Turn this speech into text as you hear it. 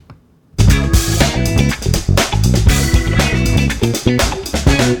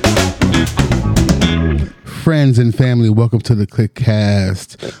Friends and family, welcome to the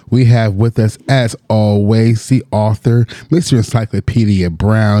CliqueCast. We have with us, as always, the author, Mr. Encyclopedia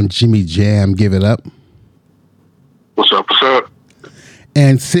Brown, Jimmy Jam. Give it up. What's up? What's up?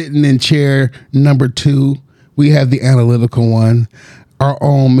 And sitting in chair number 2, we have the analytical one, our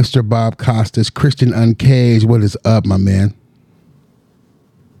own Mr. Bob Costas, Christian Uncaged. What is up, my man?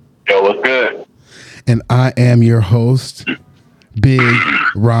 Yo, what's good? And I am your host, Big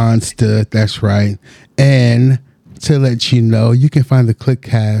Ron Stud. That's right. And to let you know, you can find the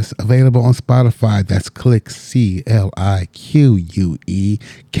CliqueCast available on Spotify. That's Clique, CLIQUE,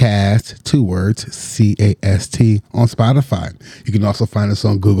 cast, 2 words, CAST on Spotify. You can also find us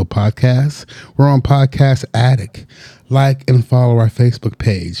on Google Podcasts. We're on Podcast Addict. Like and follow our Facebook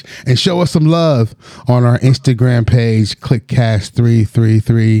page and show us some love on our Instagram page,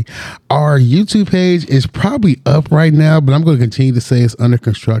 CliqueCast333. Our YouTube page is probably up right now, but I'm going to continue to say it's under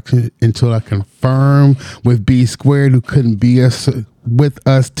construction until I confirm with B Squared, who couldn't be with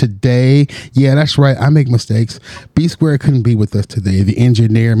us today. Yeah, that's right. I make mistakes. B Squared couldn't be with us today. The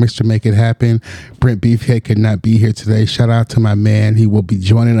engineer, Mr. Make It Happen, Brent Beefhead, could not be here today. Shout out to my man. He will be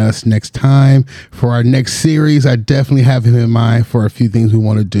joining us next time for our next series. I definitely have him in mind for a few things we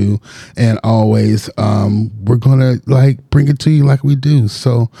want to do. And always, we're going to bring it to you like we do.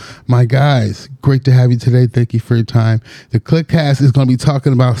 So my guys, great to have you today. Thank you for your time. The CliqueCast is going to be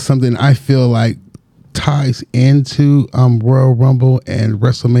talking about something I feel like ties into Royal Rumble and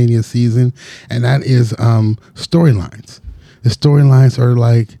WrestleMania season, and that is storylines. The storylines are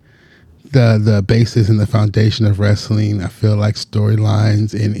like the basis and the foundation of wrestling. I feel like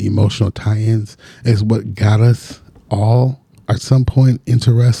storylines and emotional tie-ins is what got us all at some point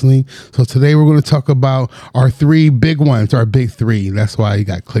into wrestling. So today we're going to talk about our 3 big ones, our big 3. That's why you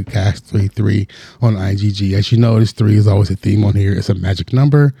got CliqueCast 33 on IGG. As you know, this 3 is always a theme on here. It's a magic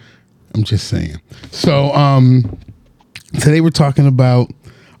number. I'm just saying. So today we're talking about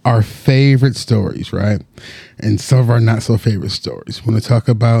our favorite stories, right? And some of our not so favorite stories. We're going to talk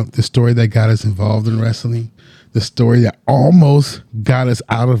about the story that got us involved in wrestling, the story that almost got us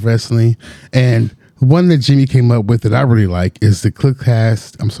out of wrestling, and one that Jimmy came up with that I really like is the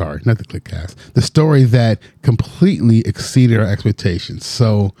CliqueCast. I'm sorry, not the CliqueCast. The story that completely exceeded our expectations.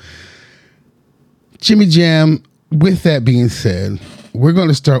 So, Jimmy Jam, with that being said, we're going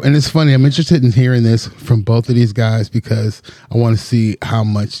to start, and it's funny, I'm interested in hearing this from both of these guys because I want to see how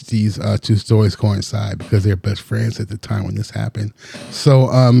much these 2 stories coincide because they're best friends at the time when this happened. So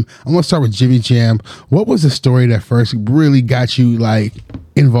I'm going to start with Jimmy Jam. What was the story that first really got you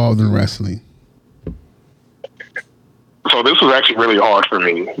involved in wrestling? So this was actually really hard for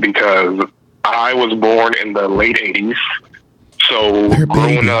me because I was born in the late 80s. So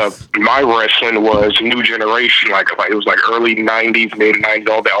growing up, my wrestling was new generation. It was early 90s, mid 90s,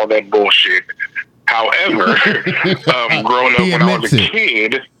 all that bullshit. However, growing up when I was a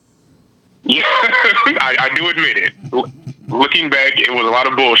kid, yeah, I do admit it. Looking back, it was a lot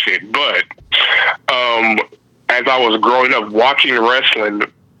of bullshit. But as I was growing up watching wrestling,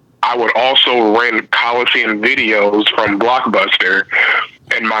 I would also rent Coliseum videos from Blockbuster.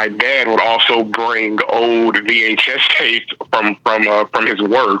 And my dad would also bring old VHS tapes from his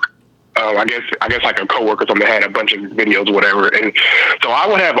work. I guess like a coworker, something that had a bunch of videos, whatever. And so I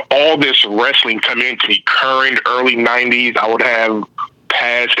would have all this wrestling come into me, current early 90s. I would have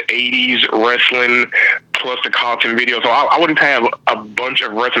past 80s wrestling plus the Coliseum video. So I wouldn't have a bunch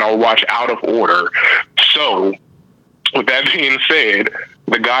of wrestling I would watch out of order. So with that being said,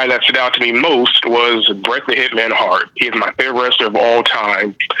 the guy that stood out to me most was Bret the Hitman Hart. He is my favorite wrestler of all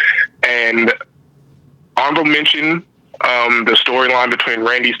time. And honorable mention, the storyline between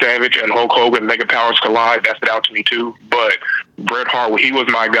Randy Savage and Hulk Hogan, Mega Powers Collide, that stood out to me too. But Bret Hart, he was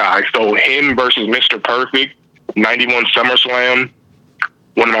my guy. So him versus Mr. Perfect, 91 SummerSlam,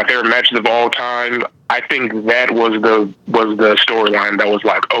 one of my favorite matches of all time. I think that was the storyline that was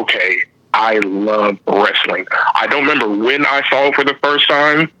like, okay, I love wrestling. I don't remember when I saw it for the first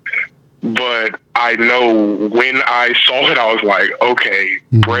time, but I know when I saw it, I was like, okay,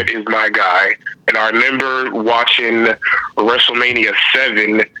 Bret is my guy. And I remember watching WrestleMania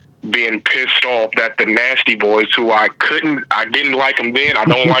 7 being pissed off that the Nasty Boys, who I didn't like them then, I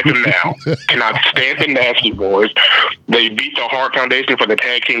don't like them now. Cannot stand the Nasty Boys. They beat the Hart Foundation for the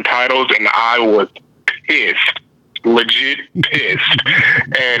tag team titles, and I was pissed. Legit pissed.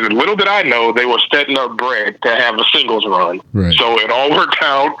 And little did I know they were setting up Bret to have a singles run. Right. So it all worked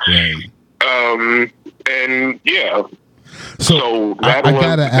out. Right. And yeah. So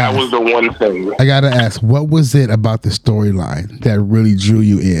that was the one thing. I gotta ask, what was it about the storyline that really drew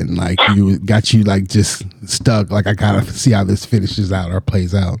you in? Like you got you like just stuck. Like I gotta see how this finishes out or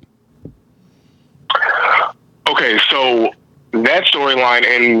plays out. Okay, so that storyline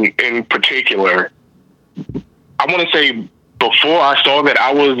in particular, I want to say before I saw that,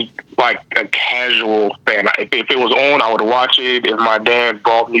 I was like a casual fan. If it was on, I would watch it. If my dad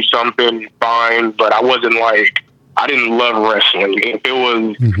bought me something, fine. But I wasn't like, I didn't love wrestling. If it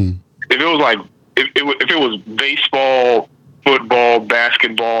was, if it was baseball, football,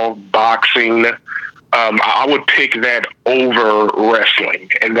 basketball, boxing, I would pick that over wrestling,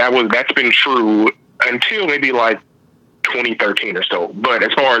 and that's been true until maybe like 2013 or so. But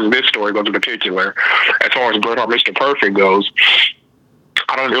as far as this story goes in particular, as far as Bret Hart, Mr. Perfect goes,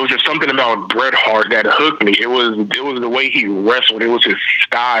 I don't know, it was just something about Bret Hart that hooked me. It was the way he wrestled. It was his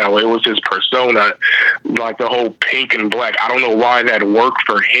style. It was his persona, like the whole pink and black. I don't know why that worked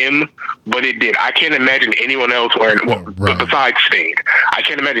for him, but it did. I can't imagine anyone else wearing, besides Sting. I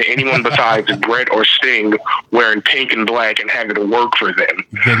can't imagine anyone besides Bret or Sting wearing pink and black and having it work for them.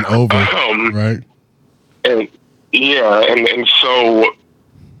 Getting over, right? And so,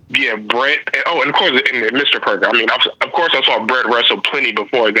 yeah, Bret. Oh, and of course, and Mr. Perfect. I mean, of course, I saw Bret wrestle plenty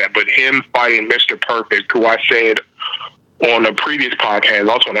before that, but him fighting Mr. Perfect, who I said on a previous podcast,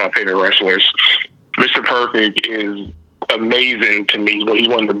 also one of my favorite wrestlers. Mr. Perfect is amazing to me. He's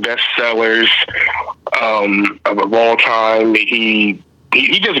one of the best sellers of all time. He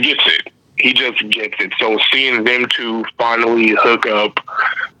just gets it. He just gets it. So seeing them two finally hook up.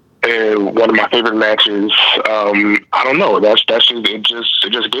 One of my favorite matches. I don't know. That's just it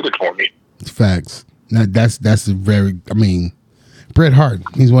just did it for me. Facts. Now that's a very. I mean, Bret Hart.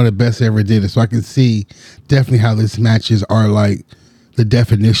 He's one of the best that ever did it. So I can see definitely how these matches are like the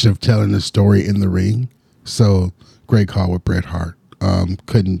definition of telling a story in the ring. So great call with Bret Hart.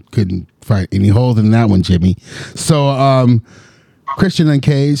 Couldn't find any holes in that one, Jimmy. So Christian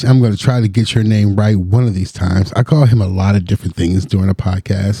Uncaged, I'm going to try to get your name right one of these times. I call him a lot of different things during a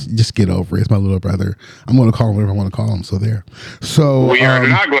podcast. Just get over it. It's my little brother. I'm going to call him whatever I want to call him. So there. So we are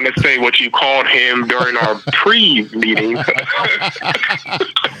not going to say what you called him during our pre-meeting.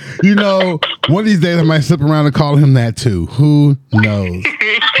 You know, one of these days I might slip around and call him that too. Who knows?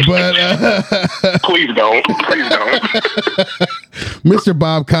 But please don't. Mr.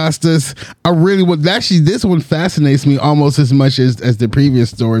 Bob Costas, I really would actually. This one fascinates me almost as much as the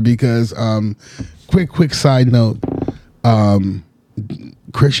previous story because, quick side note,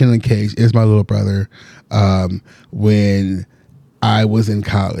 Christian Uncaged is my little brother. When I was in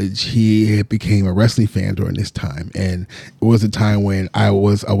college, he became a wrestling fan during this time, and it was a time when I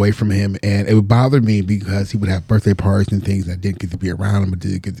was away from him, and it would bother me because he would have birthday parties and things, and I didn't get to be around him, I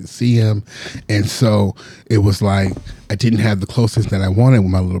didn't get to see him, and so it was like I didn't have the closeness that I wanted with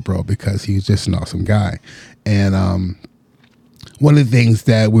my little bro because he was just an awesome guy, and one of the things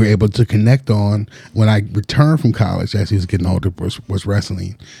that we were able to connect on when I returned from college as he was getting older was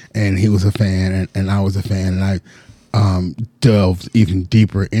wrestling, and he was a fan, and I was a fan, and I delved even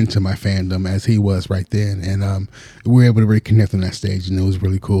deeper into my fandom as he was right then, and we were able to really connect on that stage, and it was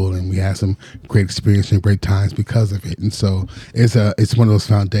really cool, and we had some great experience and great times because of it. And so it's one of those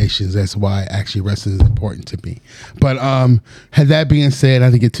foundations. That's why actually wrestling is important to me. But had that being said, I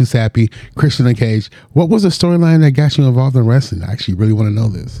didn't get too sappy. Christian Uncaged, what was the storyline that got you involved in wrestling? I actually really want to know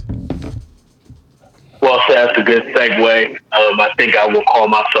this. Well, so that's a good segue. I think I will call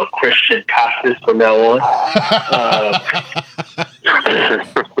myself Christian Costas from now on. I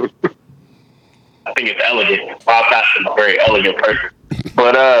think it's elegant. Bob Costas is a very elegant person.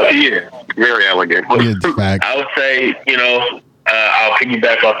 But, yeah, very elegant. I would say, I'll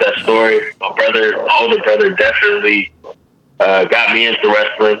piggyback off that story. My older brother definitely got me into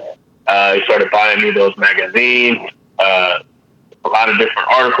wrestling. He started buying me those magazines. A lot of different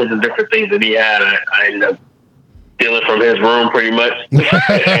articles and different things that he had. I ended up stealing from his room pretty much.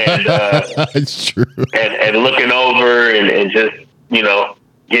 And it's true. And looking over and just,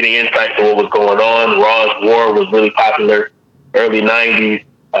 getting insight to what was going on. Raw's War was really popular early 90s.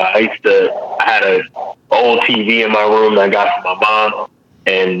 I had an old TV in my room that I got from my mom.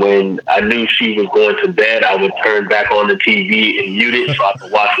 And when I knew she was going to bed, I would turn back on the TV and mute it so I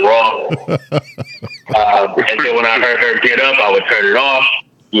could watch Raw. And then when I heard her get up, I would turn it off.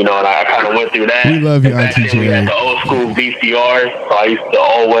 And I kind of went through that. We love you, Auntie Jerry. We had the old school VCR, so I used to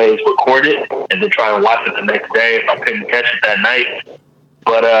always record it and then try and watch it the next day if I couldn't catch it that night.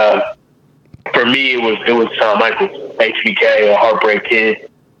 But for me, it was Shawn Michaels, HBK, a Heartbreak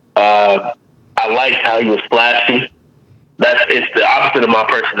Kid. I liked how he was flashy. it's the opposite of my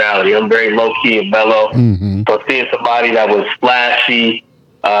personality. I'm very low key and mellow. Mm-hmm. So seeing somebody that was flashy,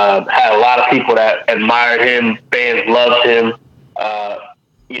 had a lot of people that admired him, fans loved him.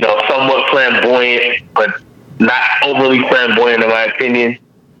 Somewhat flamboyant, but not overly flamboyant in my opinion.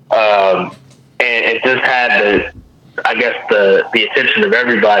 And it just had the attention of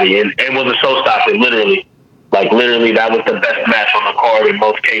everybody, and it was a showstopper, literally. Like, literally, that was the best match on the card in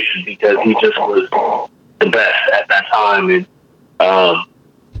most cases because he just was the best at that time. And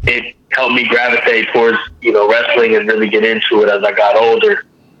it helped me gravitate towards, wrestling and really get into it as I got older.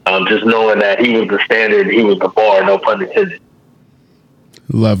 Just knowing that he was the standard, he was the bar, no pun intended.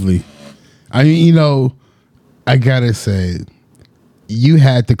 Lovely. I mean, I gotta say, you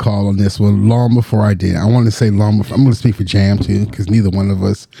had to call on this one long before I did. I want to say long before. I'm going to speak for Jam too, because neither one of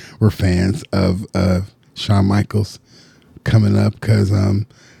us were fans of Shawn Michaels coming up. Because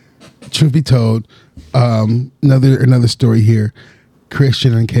truth be told, another story here.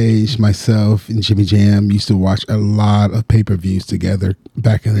 Christian and Cage, myself, and Jimmy Jam used to watch a lot of pay-per-views together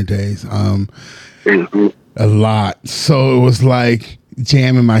back in the days. A lot. So it was like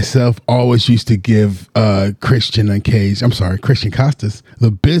Jam and myself always used to give Christian Costas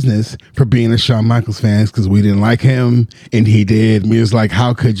the business for being a Shawn Michaels fans because we didn't like him and he did. We was like,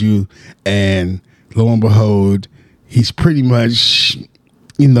 how could you? And lo and behold, he's pretty much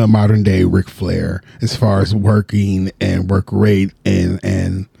modern day Ric Flair as far as working and work rate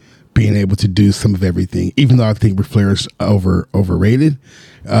and being able to do some of everything. Even though I think Ric Flair is overrated,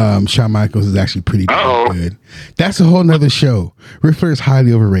 Shawn Michaels is actually pretty good. That's a whole nother show. Ric Flair is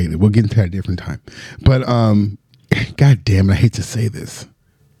highly overrated. We'll get into that a different time. But God damn it, I hate to say this.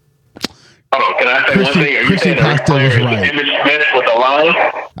 Hold on, can I say one thing? Are you saying that Ric Flair is Emmitt Smith with a line?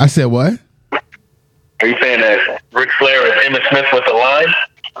 I said what? Are you saying that Ric Flair is Emmitt Smith with a line?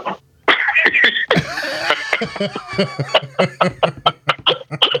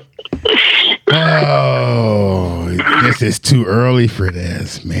 Oh, this is too early for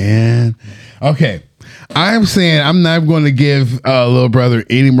this, man. Okay. I'm saying I'm not going to give little brother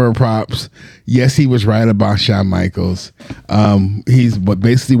any more props. Yes, he was right about Shawn Michaels. He's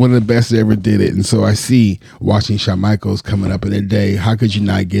basically one of the best that ever did it. And so I see watching Shawn Michaels coming up in a day, how could you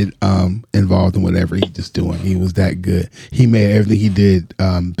not get involved in whatever he's just doing? He was that good. He made everything he did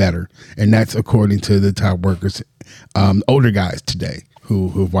better. And that's according to the top workers, older guys today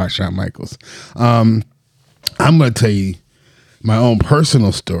who've watched Shawn Michaels. I'm going to tell you my own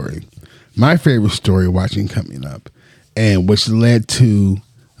personal story. My favorite story watching coming up, and which led to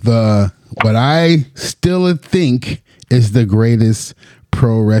what I still think is the greatest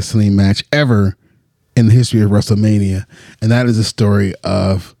pro wrestling match ever in the history of WrestleMania, and that is the story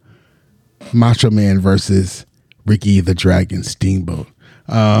of Macho Man versus Ricky the Dragon Steamboat.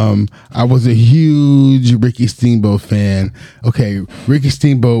 I was a huge Ricky Steamboat fan. Okay, Ricky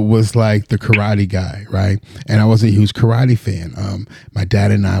Steamboat was like the karate guy, right? And I was a huge karate fan. My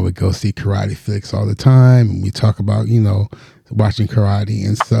dad and I would go see karate flicks all the time, and we talk about, watching karate.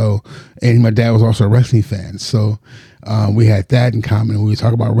 And my dad was also a wrestling fan. So we had that in common. We would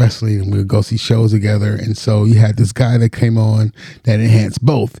talk about wrestling and we would go see shows together. And so you had this guy that came on that enhanced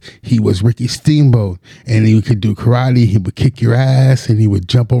both. He was Ricky Steamboat, and he could do karate. He would kick your ass and he would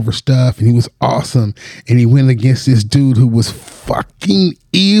jump over stuff, and he was awesome. And he went against this dude who was fucking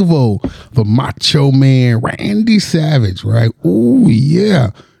evil, the Macho Man, Randy Savage, right? Oh yeah.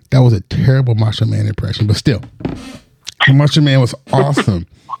 That was a terrible Macho Man impression, but still, Macho Man was awesome.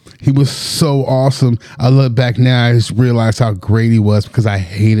 He was so awesome. I look back now, I just realized how great he was because I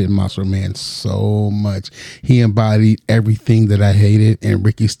hated Macho Man so much. He embodied everything that I hated, and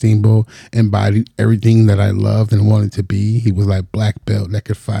Ricky Steamboat embodied everything that I loved and wanted to be. He was like black belt that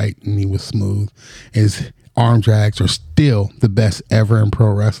could fight, and he was smooth. His arm drags are still the best ever in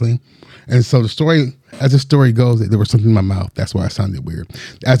pro wrestling. And so as the story goes, there was something in my mouth. That's why it sounded weird.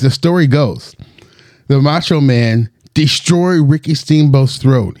 As the story goes, the Macho Man destroyed Ricky Steamboat's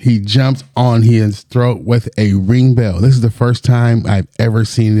throat. He jumped on his throat with a ring bell. This is the first time I've ever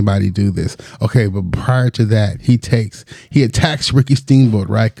seen anybody do this. Okay, but prior to that, he attacks Ricky Steamboat,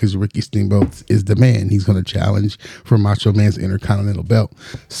 right? Because Ricky Steamboat is the man. He's going to challenge for Macho Man's Intercontinental belt.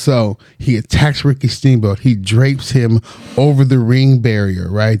 So he attacks Ricky Steamboat. He drapes him over the ring barrier,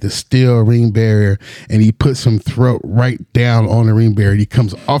 right? The steel ring barrier, and he puts him throat right down on the ring barrier. He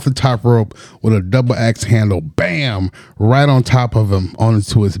comes off the top rope with a double axe handle. Bam! Right on top of him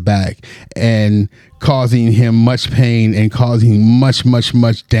onto his back, and causing him much pain and causing much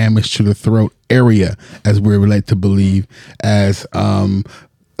damage to the throat area, as we're led to believe, as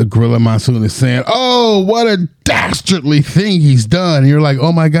Gorilla Monsoon is saying, "Oh, what a dastardly thing he's done." And you're like,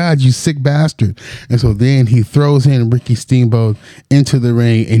 "Oh my God, you sick bastard." And so then he throws in Ricky Steamboat into the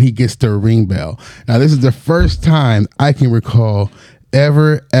ring and he gets the ring bell. Now, this is the first time I can recall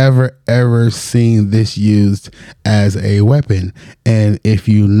ever seen this used as a weapon. And if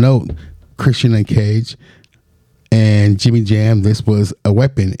you note, Christian and Cage and Jimmy Jam, this was a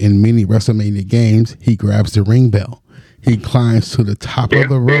weapon in many WrestleMania games. He grabs the ring bell. He climbs to the top of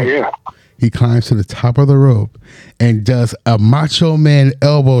the rope. Yeah. He climbs to the top of the rope and does a Macho Man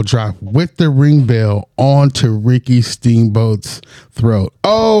elbow drop with the ring bell onto Ricky Steamboat's throat.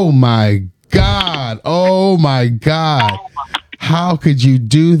 Oh my God. Oh my God. How could you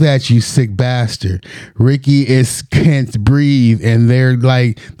do that, you sick bastard? Ricky can't breathe, and they're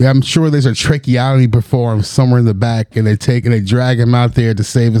like, I'm sure there's a tracheotomy before him somewhere in the back, and they drag him out there to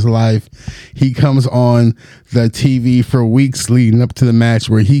save his life. He comes on the TV for weeks leading up to the match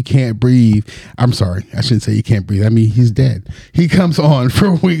where he can't breathe. I'm sorry, I shouldn't say he can't breathe. I mean, he's dead. He comes on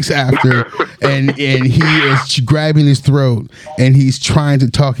for weeks after, and he is grabbing his throat, and he's trying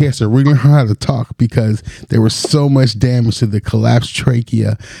to talk. He has to relearn how to talk because there was so much damage to the collapsed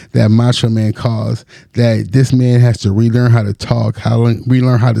trachea that Macho Man caused that this man has to relearn how to talk,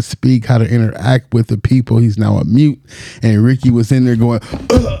 relearn how to speak, how to interact with the people. He's now a mute, and Ricky was in there going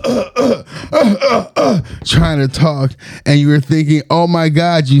trying to talk, and you were thinking, "Oh my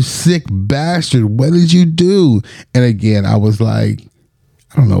God, you sick bastard, what did you do?" And again, I was like,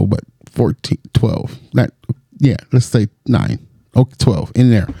 I don't know, but 14, 12, let's say 9, okay, 12, in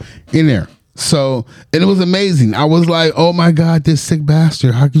there. So, and it was amazing. I was like, "Oh my God, this sick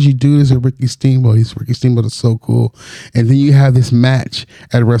bastard. How could you do this at Ricky Steamboat? Ricky Steamboat is so cool." And then you have this match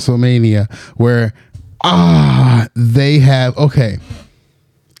at WrestleMania where, they have, okay.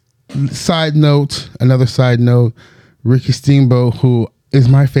 Another side note, Ricky Steamboat, who is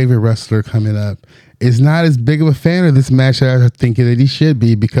my favorite wrestler coming up, is not as big of a fan of this match as I think that he should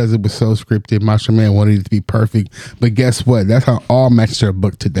be because it was so scripted. Macho Man wanted it to be perfect. But guess what? That's how all matches are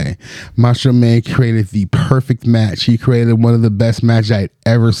booked today. Macho Man created the perfect match. He created one of the best matches I'd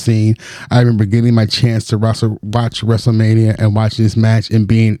ever seen. I remember getting my chance to watch WrestleMania and watching this match and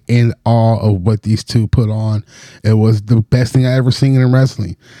being in awe of what these two put on. It was the best thing I ever seen in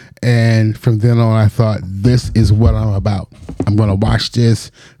wrestling. And from then on, I thought, this is what I'm about. I'm going to watch this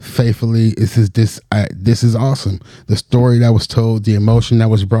faithfully. This is awesome. The story that was told, the emotion that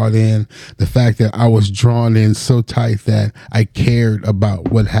was brought in, the fact that I was drawn in so tight that I cared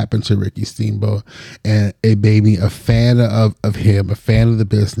about what happened to Ricky Steamboat, and it made me a fan of him, a fan of the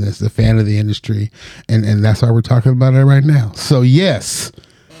business, a fan of the industry, and that's why we're talking about it right now. So yes,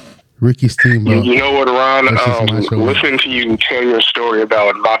 Ricky Steamboat. You know what, Ron? Listening to you tell your story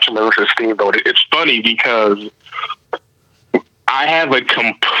about Macho Man versus Steamboat, it's funny because I have a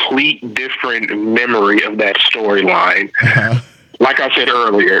complete different memory of that storyline. Uh-huh. Like I said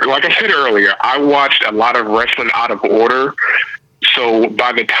earlier, I watched a lot of wrestling out of order. So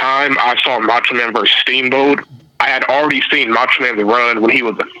by the time I saw Macho Man versus Steamboat, I had already seen Macho Man run when he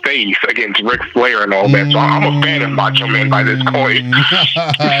was a face against Ric Flair and all that. So I'm a fan of Macho Man by this point.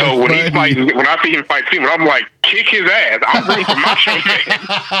 So when I see him fight Steamboat, I'm like, kick his ass. I'm rooting for Macho Man.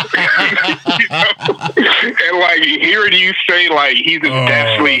 And like hearing you say like he's a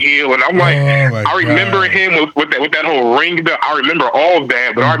dastardly heel, and I'm like, I remember him with that whole ring bell. I remember all of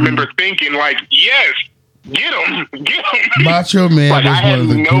that, but I remember thinking like, yes. Get him. Macho Man like, was one of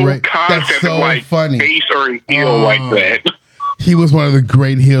the great. That's so of funny. Face or heel like that. He was one of the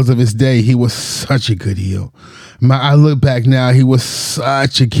great heels of his day. He was such a good heel. I look back now, everything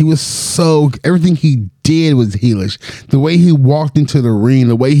he did was heelish. The way he walked into the ring,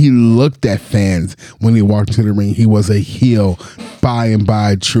 the way he looked at fans when he walked into the ring, he was a heel by and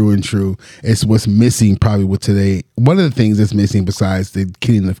by, true and true. It's what's missing probably with today. One of the things that's missing besides the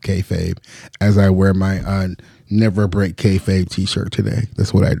killing of kayfabe, as I wear my Never Break Kayfabe t-shirt today.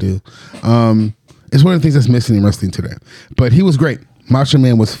 That's what I do. It's one of the things that's missing in wrestling today. But he was great. Macho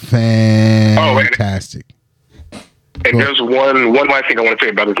Man was fantastic. And there's one last thing I want to say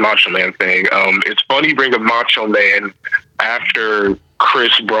about this Macho Man thing. It's funny you bring up Macho Man after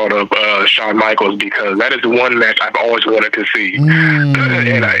Chris brought up Shawn Michaels, because that is one match I've always wanted to see. And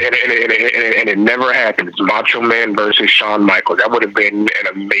it never happened. It's Macho Man versus Shawn Michaels. That would have been an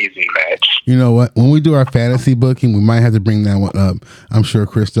amazing match. You know what? When we do our fantasy booking, we might have to bring that one up. I'm sure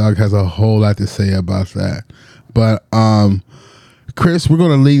Chris Dog has a whole lot to say about that. But Chris, we're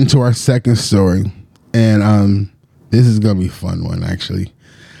going to lead into our second story. And this is going to be a fun one, actually.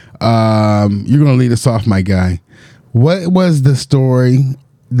 You're going to lead us off, my guy. What was the story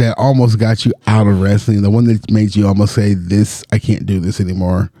that almost got you out of wrestling? The one that made you almost say, "This, I can't do this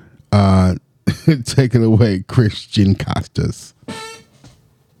anymore." Take it away, Christian Costas.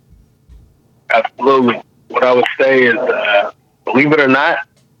 Absolutely. What I would say is, believe it or not,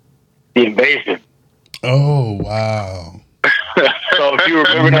 the Invasion. Oh, wow. So if you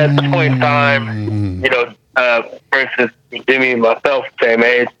remember that point in time, for instance, Jimmy and myself, same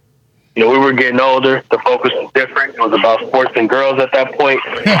age, we were getting older. The focus was different. It was about sports and girls at that point.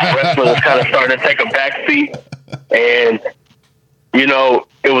 Wrestling was kind of starting to take a back seat. And,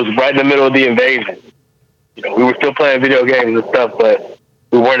 it was right in the middle of the Invasion. We were still playing video games and stuff, but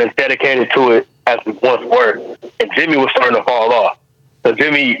we weren't as dedicated to it as we once were. And Jimmy was starting to fall off. So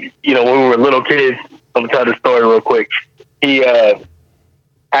Jimmy, when we were little kids, I'm going to tell the story real quick. He had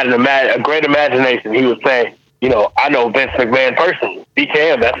a great imagination. He was saying, I know Vince McMahon personally.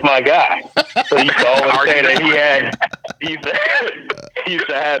 BKM, that's my guy. So he used to always say that he used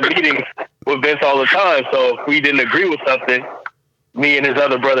to have meetings with Vince all the time. So if we didn't agree with something, me and his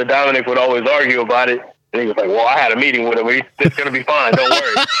other brother Dominic would always argue about it. And he was like, well, I had a meeting with him. It's going to be fine. Don't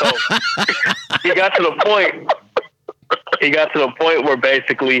worry. So he got to the point where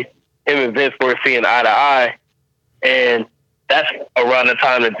basically him and Vince were seeing eye to eye. And that's around the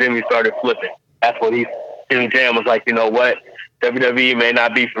time that Jimmy started flipping. That's when Jimmy Jam was like, you know what? WWE may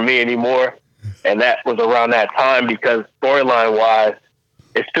not be for me anymore. And that was around that time because storyline-wise,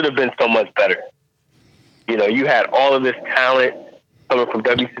 it should have been so much better. You had all of this talent coming from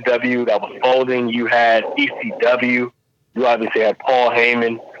WCW that was folding. You had ECW. You obviously had Paul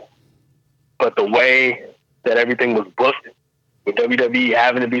Heyman. But the way that everything was booked, with WWE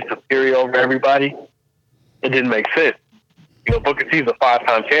having to be superior over everybody, it didn't make sense. Booker T is a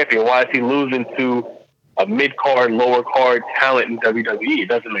 5-time champion. Why is he losing to a mid-card, lower-card talent in WWE? It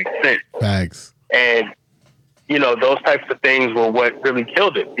doesn't make sense. Thanks. And, those types of things were what really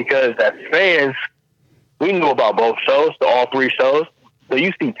killed it. Because as fans, we knew about both shows, all three shows. So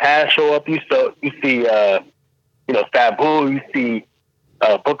you see Taz show up, you see Sabu, you see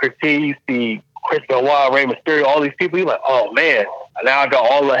Booker T, you see Chris Benoit, Rey Mysterio, all these people. You're like, oh man, now I got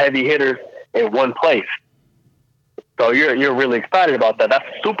all the heavy hitters in one place. So you're really excited about that. That's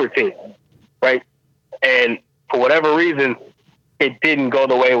a super team, right? And for whatever reason, it didn't go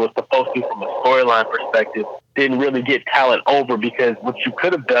the way it was supposed to from a storyline perspective. Didn't really get talent over because what you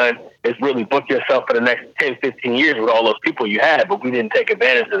could have done is really book yourself for the next 10, 15 years with all those people you had, but we didn't take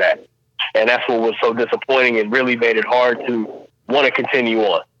advantage of that. And that's what was so disappointing and really made it hard to want to continue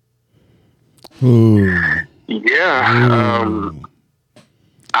on. Ooh. Yeah.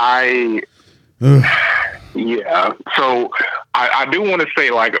 Ooh. Yeah. So I do want to say,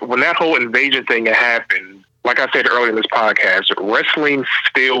 like, when that whole Invasion thing happened, like I said earlier in this podcast, wrestling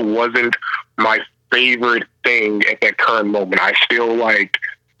still wasn't my favorite thing at that current moment. I still liked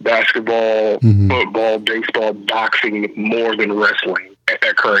basketball, football, baseball, boxing more than wrestling at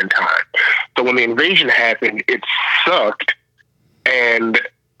that current time. So when the Invasion happened, it sucked. And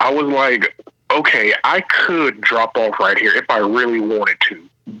I was like, okay, I could drop off right here if I really wanted to.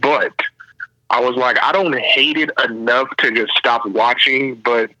 But I was like, I don't hate it enough to just stop watching,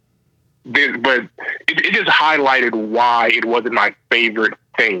 but it just highlighted why it wasn't my favorite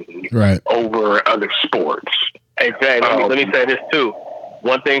thing over other sports. Exactly. Let me say this too.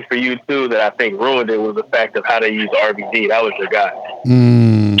 One thing for you too that I think ruined it was the fact of how they used RVD. That was your guy.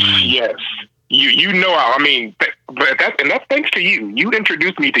 Yes. But that's thanks to you. You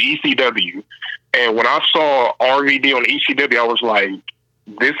introduced me to ECW, and when I saw RVD on ECW, I was like,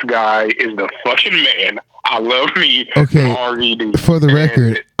 this guy is the fucking man. I love me RVD. For the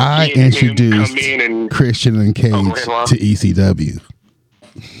record, I introduced Christian and Cage to ECW.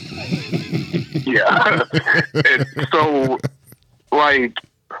 Yeah. And so, like,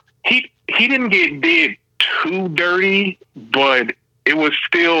 he didn't get did too dirty, but it was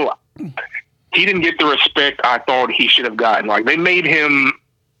still, he didn't get the respect I thought he should have gotten. Like, they made him,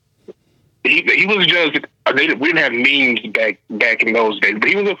 he was just, we didn't have memes back in those days, but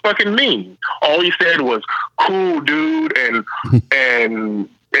he was a fucking meme. All he said was cool dude and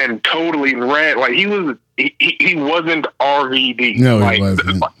totally rad. Like, he wasn't RVD. No, like,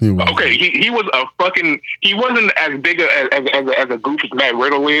 he wasn't. Okay, he was a fucking, he wasn't as big as a goof as Matt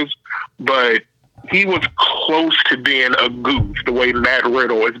Riddle is, but he was close to being a goof the way Matt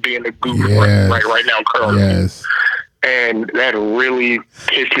Riddle is being a goof right now currently. Yes. And that really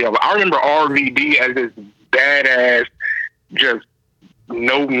pissed me off. I remember RVD as this badass, just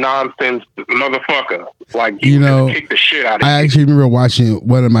no nonsense motherfucker. Like, you just kick the shit out of I actually remember watching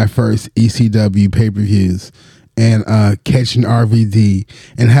one of my first ECW pay-per-views and catching RVD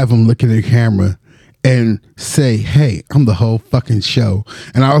and have him look at the camera and say, hey, I'm the whole fucking show.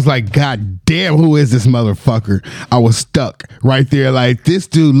 And I was like, God damn, who is this motherfucker? I was stuck right there. Like, this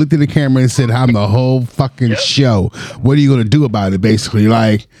dude looked at the camera and said, I'm the whole fucking show. What are you going to do about it, basically?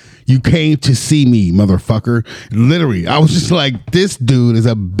 Like, you came to see me, motherfucker. Literally, I was just like, this dude is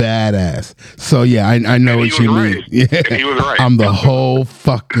a badass. So, yeah, I know what you mean. Right. Yeah. He was right. I'm the whole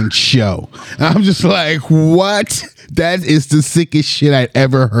fucking show. And I'm just like, what? That is the sickest shit I'd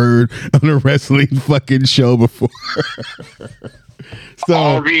ever heard on a wrestling fucking show before.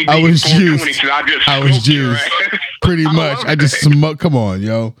 So I was juiced. Pretty much. I just smoked. Come on,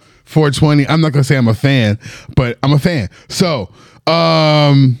 yo. 420. I'm not gonna say I'm a fan, but I'm a fan. So,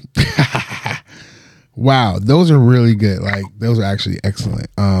 wow, those are really good. Like, those are actually excellent.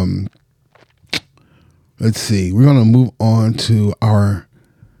 Let's see. We're gonna move on to our.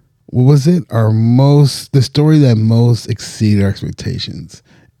 What was it? The story that most exceeded our expectations.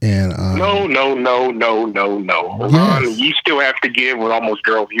 And No. Yes. Ron, you still have to give what almost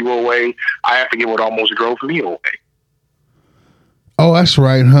drove you away. I have to give what almost drove me away. Oh, that's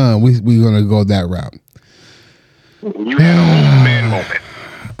right, huh? We're gonna go that route. You had an old man moment.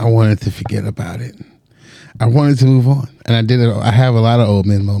 I wanted to forget about it. I wanted to move on, and I did it. I have a lot of old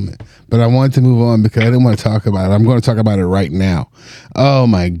man moments, but I wanted to move on because I didn't want to talk about it. I'm going to talk about it right now. Oh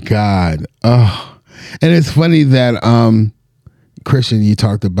my God! Oh, and it's funny that Christian, you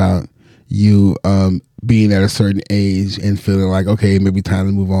talked about you being at a certain age and feeling like, okay, maybe time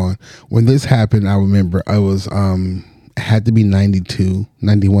to move on. When this happened, I remember I was had to be 91,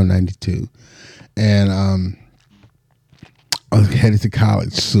 92, and I was headed to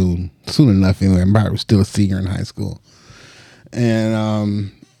college soon enough. Anyway, I was still a senior in high school,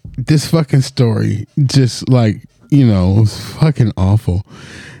 and this fucking story just like, you know, it was fucking awful.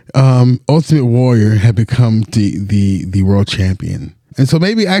 Ultimate Warrior had become the world champion, and so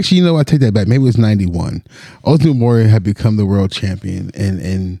maybe actually, you know, I take that back. Maybe it was 91. Ultimate Warrior had become the world champion,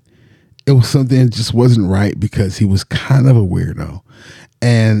 and it was something that just wasn't right because he was kind of a weirdo.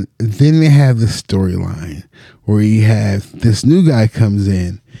 And then they have this storyline where he has this new guy comes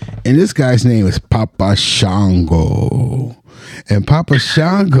in, and this guy's name is Papa Shango. And Papa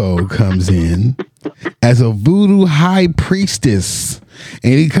Shango comes in as a voodoo high priestess.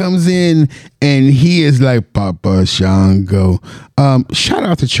 And he comes in and he is like Papa Shango. Shout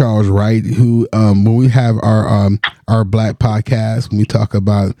out to Charles Wright, who when we have our Black podcast, when we talk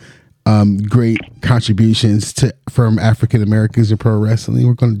about great contributions from African Americans in pro wrestling,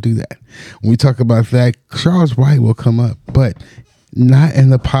 we're going to do that. When we talk about that, Charles Wright will come up, but not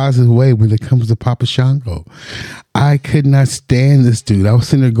in a positive way when it comes to Papa Shango. I could not stand this dude. I was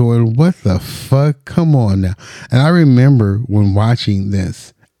sitting there going, what the fuck? Come on now. And I remember when watching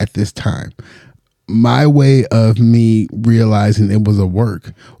this at this time, my way of me realizing it was a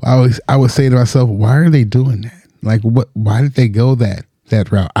work, I would say to myself, why are they doing that? Like, why did they go that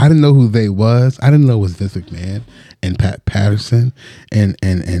route? I didn't know who they was. I didn't know it was Vince McMahon and Pat Patterson and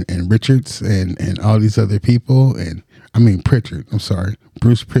Richards and all these other people. And I mean, Pritchard. I'm sorry,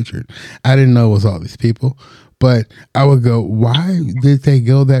 Bruce Pritchard. I didn't know it was all these people, but I would go, why did they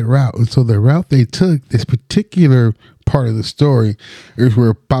go that route? And so the route they took, this particular part of the story, is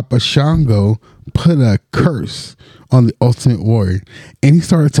where Papa Shango put a curse on the Ultimate Warrior, and he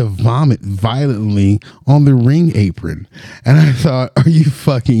started to vomit violently on the ring apron. And I thought, are you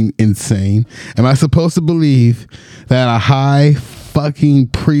fucking insane? Am I supposed to believe that a high fucking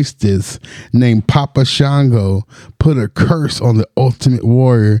priestess named Papa Shango put a curse on the Ultimate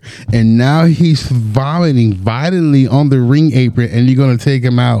Warrior, and now he's vomiting violently on the ring apron, and you're gonna take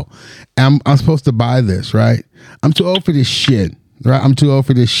him out? I'm supposed to buy this, right? I'm too old for this shit. Right, I'm too old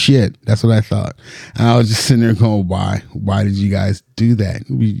for this shit. That's what I thought. And I was just sitting there going, why? Why did you guys do that?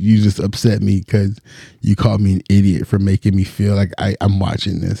 You just upset me because you called me an idiot for making me feel like I'm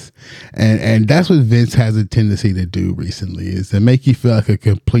watching this. And that's what Vince has a tendency to do recently, is to make you feel like a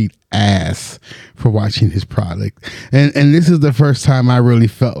complete ass for watching his product. And this is the first time I really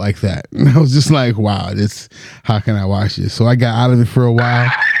felt like that. And I was just like, wow, how can I watch this? So I got out of it for a while.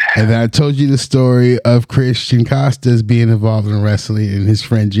 And then I told you the story of Christian Costas being involved in wrestling, and his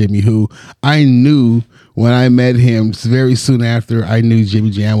friend Jimmy, who I knew when I met him very soon after. I knew Jimmy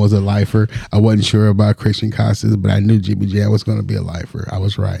Jam was a lifer. I wasn't sure about Christian Costas, but I knew Jimmy Jam was going to be a lifer. I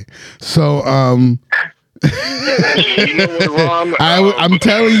was right. So, You know what, Ron? I'm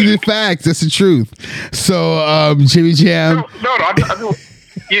telling you the facts. That's the truth. So, Jimmy Jam.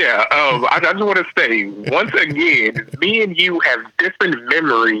 I just want to say, once again, me and you have different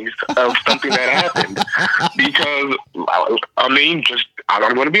memories of something that happened. Because, I mean,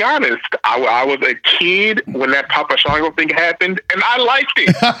 I'm going to be honest. I was a kid when that Papa Shango thing happened, and I liked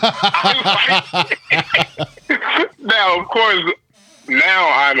it. Now, of course, now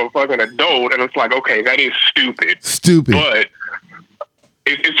I'm a fucking adult, and it's like, okay, that is stupid. But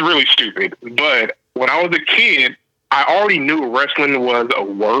it's really stupid. But when I was a kid, I already knew wrestling was a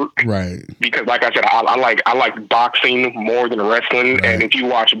work, right? Because, like I said, I like boxing more than wrestling, right. And if you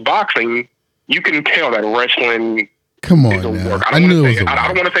watch boxing, you can tell that wrestling. Come on, now. I knew it was a work. I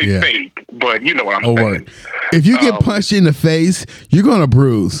don't want to say fake, but you know what I'm saying. Work. If you get punched in the face, you're gonna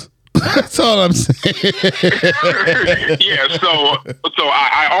bruise. That's all I'm saying. Yeah, so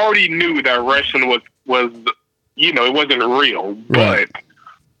I already knew that wrestling was it wasn't real, right.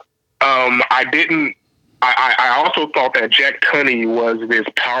 But I didn't. I also thought that Jack Tunney was this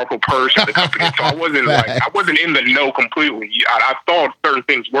powerful person in the company, so I wasn't in the know completely. I thought certain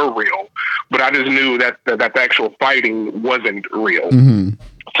things were real, but I just knew that the actual fighting wasn't real. Mm-hmm.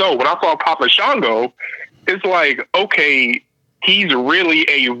 So when I saw Papa Shango, it's like, okay, he's really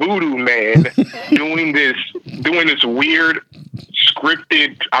a voodoo man doing this weird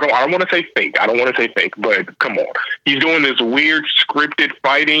scripted. I don't want to say fake. But come on, he's doing this weird scripted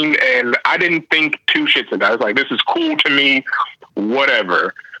fighting, and I didn't think two shits about it. I was like, this is cool to me,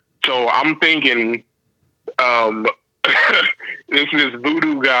 whatever. So I'm thinking, this is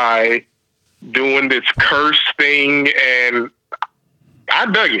voodoo guy doing this curse thing, and I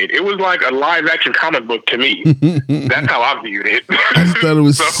dug it. It was like a live action comic book to me. That's how I viewed it. I just thought it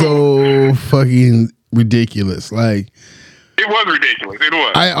was so fucking ridiculous. Like, it was ridiculous. It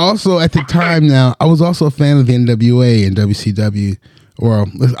was. I also, at the time now, I was also a fan of the NWA and WCW. Or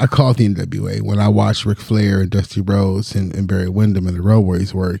I call it the NWA when I watched Ric Flair and Dusty Rhodes and Barry Windham and the Road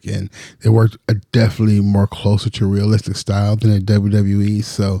Warriors work. And they worked definitely more closer to realistic style than the WWE.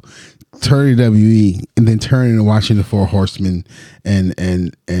 So turning to WWE and then turning and watching the Four Horsemen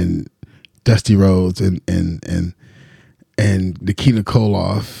and Dusty Rhodes and Nikita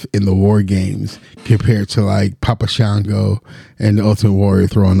Koloff in the War Games compared to like Papa Shango and the Ultimate Warrior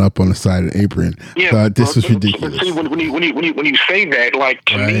throwing up on the side of the apron. Yeah, this was ridiculous. But see, when you say that, like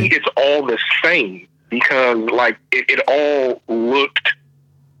to me, it's all the same because like it all looked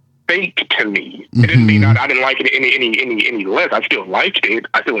fake to me. It didn't mean I didn't like it any less. I still liked it.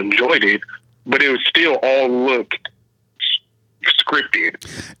 I still enjoyed it, but it was still all looked scripted.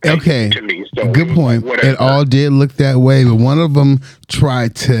 Okay, to me. So good point. It all did look that way, but one of them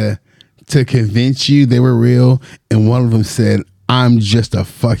tried to convince you they were real, and one of them said, "I'm just a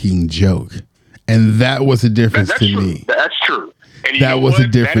fucking joke," and that was a difference to me. That's true. And that was a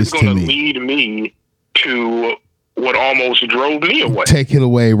difference to me. That is going to lead me to what almost drove me away. Take it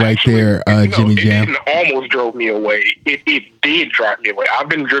away right there, Jimmy Jam. It didn't almost drove me away. It did drive me away. I've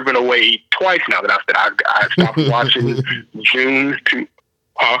been driven away twice now that I stopped watching June to...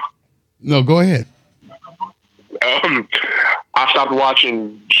 Huh? No, go ahead. I stopped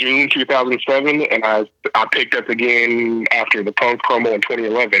watching June 2007, and I picked up again after the Punk promo in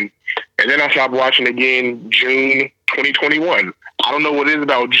 2011. And then I stopped watching again June 2021. I don't know what it is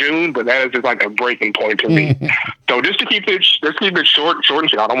about June, but that is just like a breaking point to me. So just to keep it short and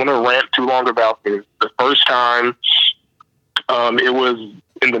sweet. I don't want to rant too long about this. The first time, it was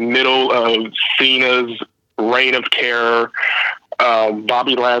in the middle of Cena's reign of terror.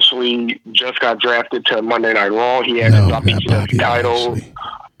 Bobby Lashley just got drafted to Monday Night Raw. He had the WCW title.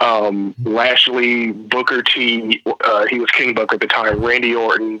 Lashley, Booker T, he was King Booker at the time. Randy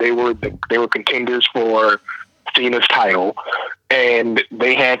Orton, they were contenders for Cena's title, and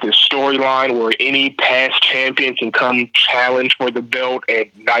they had this storyline where any past champion can come challenge for the belt at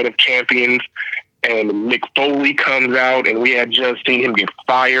Night of Champions. And Mick Foley comes out, and we had just seen him get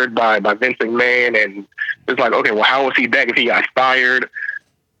fired by Vince McMahon, and it's like, okay, well, how was he back if he got fired?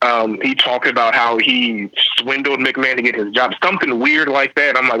 He talked about how he swindled McMahon to get his job, something weird like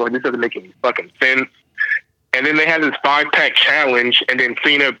that. I'm like, well, this doesn't make any fucking sense. And then they had this 5-pack challenge, and then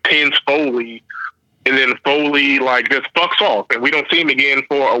Cena pins Foley, and then Foley like just fucks off, and we don't see him again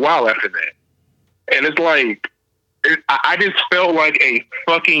for a while after that. And it's like, I just felt like a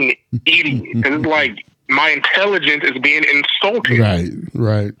fucking idiot. And it's like my intelligence is being insulted.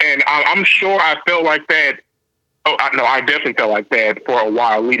 Right. And I'm sure I felt like that. I definitely felt like that for a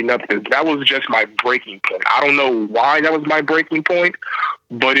while leading up to this. That was just my breaking point. I don't know why that was my breaking point,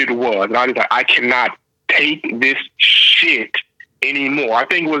 but it was. And I was like, I cannot take this shit anymore. I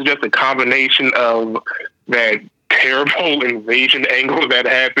think it was just a combination of that terrible invasion angle that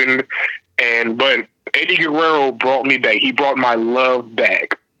happened, but Eddie Guerrero brought me back. He brought my love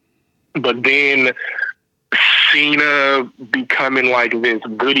back. But then Cena becoming like this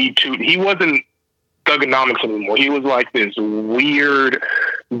goody two. He wasn't thugonomics anymore. He was like this weird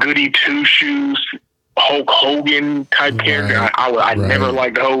goody two shoes Hulk Hogan type character. I never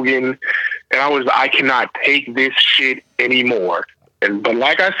liked Hogan, and I cannot take this shit anymore. But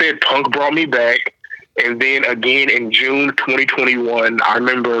like I said, Punk brought me back, and then again in June 2021, I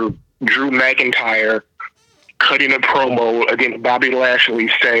remember Drew McIntyre cutting a promo against Bobby Lashley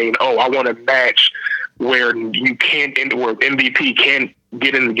saying, "Oh, I want a match where you can't, where MVP can't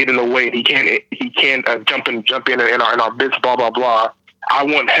get in the way. He can't jump in our bits, blah blah blah. I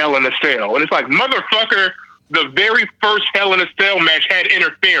want Hell in a Cell." And it's like, motherfucker, the very first Hell in a Cell match had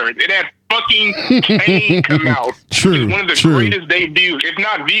interference. It had fucking Kane come out. True. One of the greatest debuts, if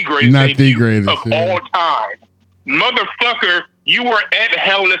not the greatest debut of all time. Motherfucker, you were at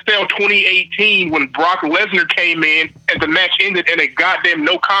Hell in a Cell 2018 when Brock Lesnar came in and the match ended in a goddamn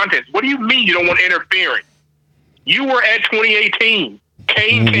no contest. What do you mean you don't want interference? You were at 2018.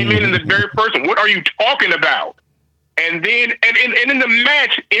 Kane came in the very first one. What are you talking about? And then, and in the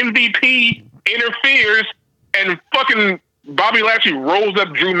match, MVP interferes and fucking Bobby Lashley rolls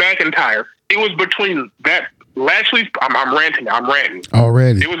up Drew McIntyre. It was between that Lashley's. I'm ranting already.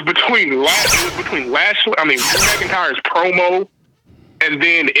 It was between Lashley. I mean, Drew McIntyre's promo, and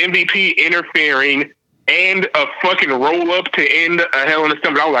then MVP interfering and a fucking roll up to end a Hell in a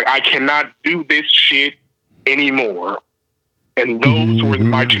Cell. I was like, I cannot do this shit anymore. And those were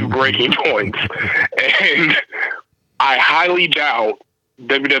my two breaking points. And I highly doubt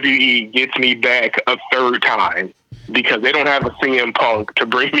WWE gets me back a third time because they don't have a CM Punk to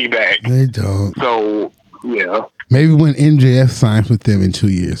bring me back. They don't. So, yeah. Maybe when MJF signs with them in 2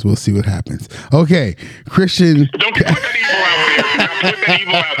 years, we'll see what happens. Okay, Christian. Don't put that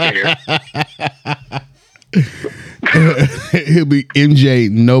evil out there. He'll be MJ,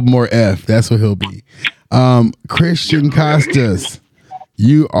 no more F. That's what he'll be. Christian Costas,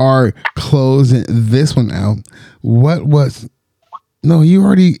 you are closing this one out. You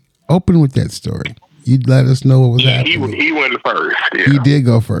already opened with that story. You'd let us know what was happening. He went first. Yeah. He did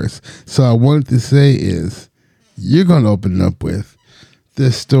go first. So I wanted to say is you're going to open up with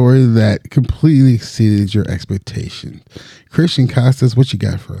the story that completely exceeded your expectation. Christian Costas, what you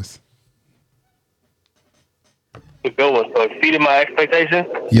got for us? The good one. So exceeded my expectations?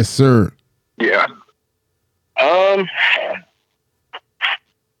 Yes, sir. Yeah.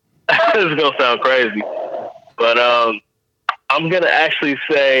 This is gonna sound crazy, but I'm gonna actually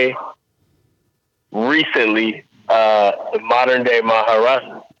say recently, the modern day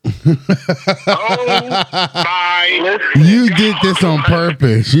Maharaja. Oh my! You did this on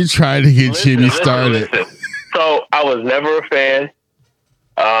purpose. You tried to get Jimmy started. So I was never a fan.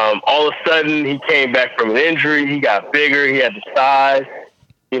 All of a sudden, he came back from an injury. He got bigger. He had the size,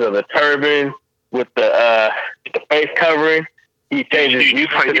 the turban with the face covering. He changed his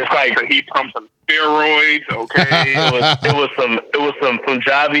music. He pumped some steroids. Okay, it was some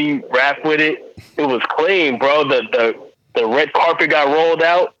Punjabi rap with it. It was clean, bro. The red carpet got rolled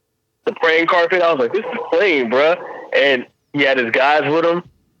out, the praying carpet. I was like, this is clean, bro. And he had his guys with him,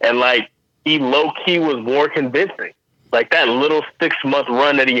 and he low key was more convincing. Like that little 6-month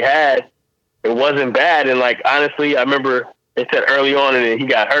run that he had, it wasn't bad. And honestly, I remember they said early on and he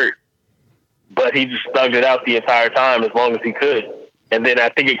got hurt, but he just thugged it out the entire time as long as he could. And then I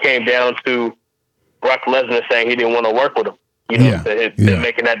think it came down to Brock Lesnar saying he didn't want to work with him,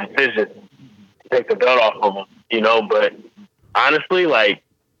 making that decision to take the belt off of him, but honestly,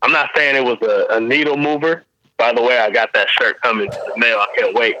 I'm not saying it was a needle mover. By the way, I got that shirt coming to the mail. I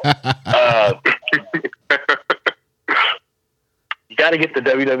can't wait. You got to get the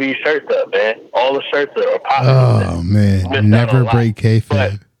WWE shirts up, man. All the shirts are popular. Oh, man. Never break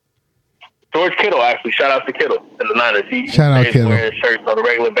kayfabe. George Kittle, actually, shout out to Kittle in the Niners. Shout out Kittle. Wearing shirts on a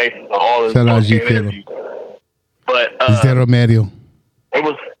regular basis on all his shout out G Kittle. But Mario. It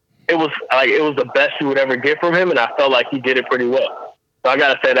was the best you would ever get from him, and I felt like he did it pretty well. So I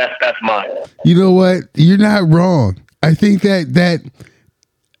gotta say that's mine. You know what? You're not wrong. I think that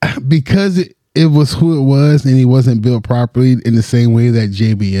because it was who it was, and he wasn't built properly in the same way that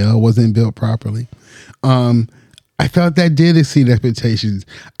JBL wasn't built properly. I thought that did exceed expectations.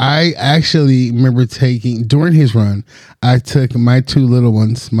 I actually remember during his run, I took my two little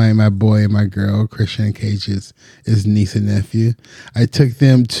ones, my boy and my girl, Christian and Cage's his niece and nephew. I took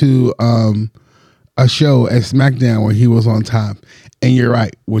them to a show at SmackDown where he was on top. And you're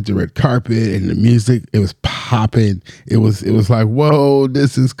right, with the red carpet and the music, it was popping. It was like, whoa,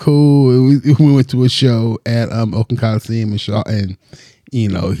 this is cool. We went to a show at Oakland Coliseum and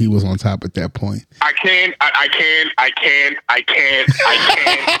he was on top at that point. I can't.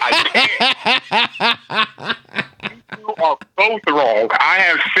 You are so both wrong. I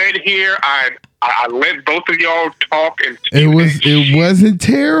have said here, I let both of y'all talk, and it wasn't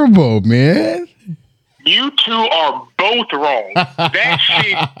terrible, man. You two are both wrong. That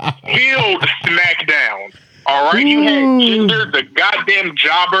shit killed SmackDown. All right, you had Jinder, the goddamn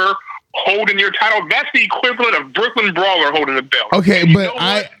jobber, holding your title. That's the equivalent of Brooklyn Brawler holding the belt. Okay, but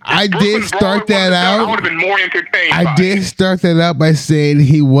I did start that out. I would have been more entertained. I did start that out by saying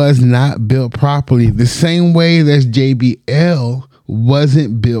he was not built properly, the same way that JBL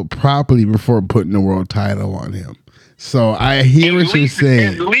wasn't built properly before putting the world title on him. So I hear what you're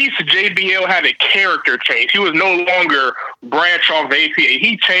saying. At least JBL had a character change. He was no longer Bradshaw of APA.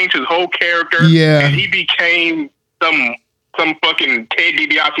 He changed his whole character. Yeah. And he became some fucking Ted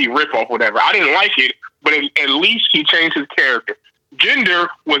DiBiase ripoff, whatever. I didn't like it, but at least he changed his character. Jinder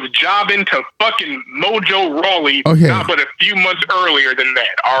was jobbing to fucking Mojo Rawley not but a few months earlier than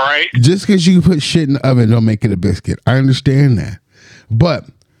that, all right? Just because you put shit in the oven don't make it a biscuit. I understand that. But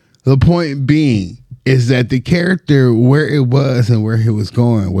the point being is that the character, where it was and where he was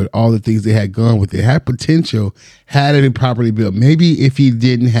going with all the things they had gone with it, had potential, had it properly built. Maybe if he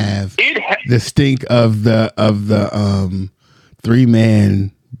didn't have the stink of the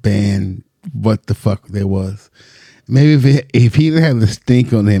 3-man band, what the fuck there was. Maybe if he didn't have the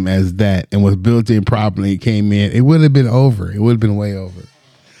stink on him as that and was built in properly and came in, it would have been over. It would have been way over.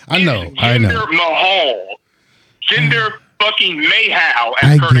 I know. Jinder Mahal. Jinder fucking Mayhow.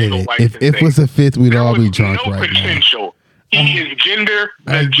 I get it. If it was a fifth, we'd all be drunk right potential. Now. He is Jinder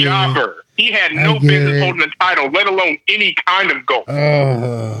the jobber. He had no business holding the title, let alone any kind of goal.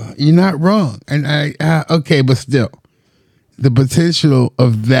 You're not wrong. And okay, but still, the potential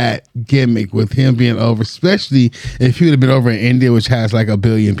of that gimmick with him being over, especially if he would have been over in India, which has like 1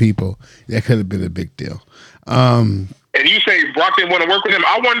 billion people, that could have been a big deal. And you say Brock didn't want to work with him.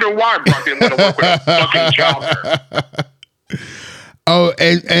 I wonder why Brock didn't want to work with a fucking jobber. Oh,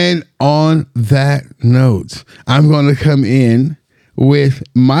 and on that note, I'm going to come in with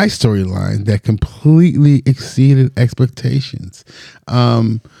my storyline that completely exceeded expectations.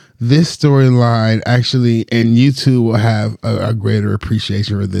 This storyline actually, and you two will have a greater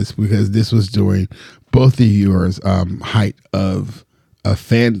appreciation for this because this was during both of yours height of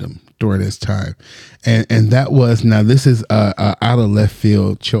fandom during this time, and that was, now this is a out of left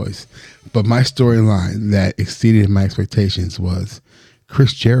field choice, but my storyline that exceeded my expectations was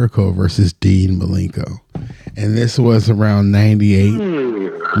Chris Jericho versus Dean Malenko. And this was around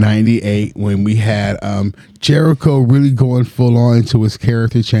 98 when we had Jericho really going full on into his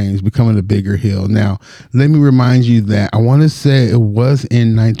character change, becoming a bigger heel. Now, let me remind you that I want to say it was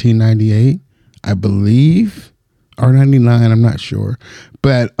in 1998, I believe, or 99, I'm not sure.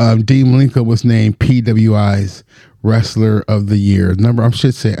 But Dean Malenko was named PWI's Wrestler of the Year. I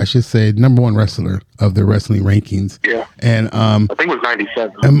should say number 1 wrestler of the wrestling rankings. Yeah. And I think it was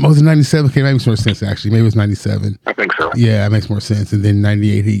 97. Was it 97? Okay, that makes more sense actually. Maybe it was 97. I think so. Yeah, that makes more sense. And then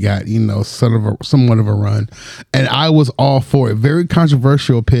 98 he got, somewhat of a run. And I was all for it. Very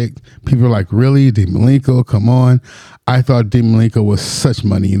controversial pick. People were like, really? Dean Malenko? Come on. I thought Dean Malenko was such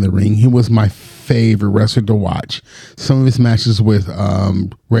money in the ring. He was my favorite wrestler to watch. Some of his matches with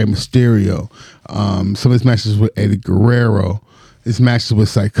Rey Mysterio, some of his matches with Eddie Guerrero, his matches with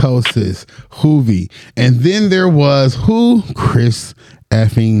Psychosis, Hoovy, and then there was Chris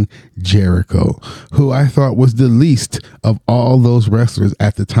effing Jericho, who I thought was the least of all those wrestlers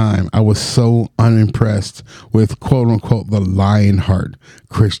at the time. I was so unimpressed with quote unquote the Lionheart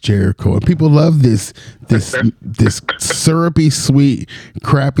Chris Jericho, and people love this syrupy, sweet,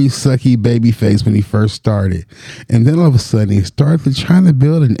 crappy, sucky baby face when he first started, and then all of a sudden he started trying to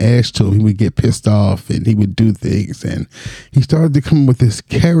build an edge to him. He would get pissed off and he would do things, and he started to come with this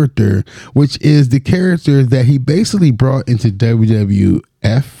character, which is the character that he basically brought into WWF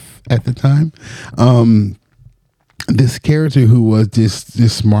at the time. This character who was this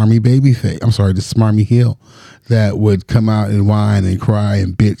smarmy baby face. I'm sorry, this smarmy heel that would come out and whine and cry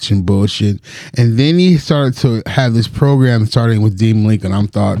and bitch and bullshit. And then he started to have this program starting with Dean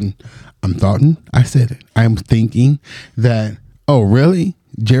Malenko. I said it. I'm thinking that, oh, really?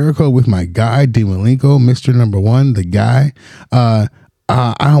 Jericho with my guy, Dean Malenko, Mr. Number One, the guy. I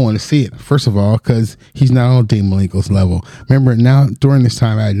don't want to see it. First of all, because he's not on Dean Malenko's level. Remember, now during this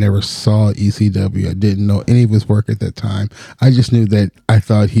time, I never saw ECW. I didn't know any of his work at that time. I just knew that I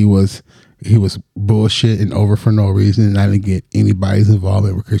thought he was he was bullshit and over for no reason, and I didn't get anybody's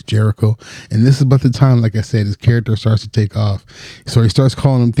involvement with Chris Jericho. And this is about the time, like I said, his character starts to take off. So he starts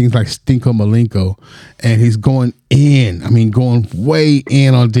calling him things like Stinko Malenko, and he's going going way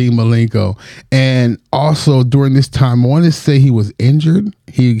in on Dean Malenko. And also during this time, I want to say he was injured.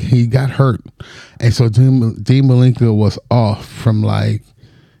 He got hurt, and so Dean Malenko was off from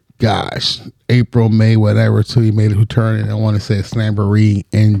April, May, whatever, till he made a return, and I want to say a Slamboree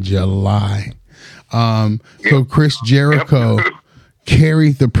in July. So Chris Jericho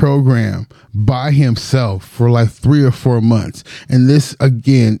carried the program by himself for 3 or 4 months. And this,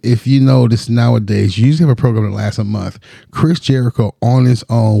 again, if you notice nowadays, you usually have a program that lasts a month. Chris Jericho on his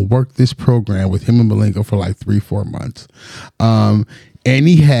own worked this program with him and Malenko for 3-4 months. And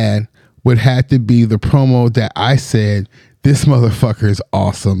he had what had to be the promo that I said, this motherfucker is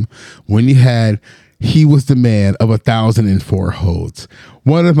awesome. When he was the man of 1,004 holds.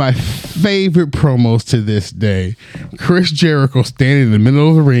 One of my favorite promos to this day. Chris Jericho standing in the middle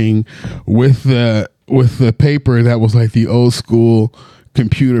of the ring with the paper that was like the old school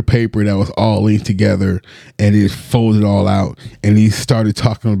computer paper that was all linked together, and it folded all out, and he started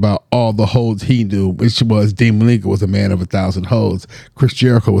talking about all the holds he knew, which was Dean Malenko was a man of 1,000 holds, Chris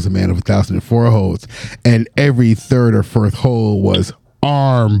Jericho was a man of 1,004 holds, and every third or fourth hold was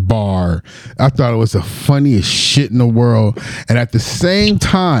arm bar. I thought it was the funniest shit in the world, and at the same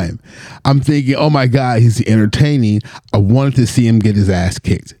time I'm thinking, oh my god, he's entertaining. I wanted to see him get his ass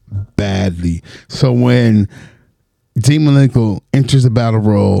kicked badly. So when Dean Malenko enters the battle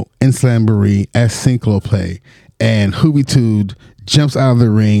royal in Slamboree as Synclope, and Hubitude jumps out of the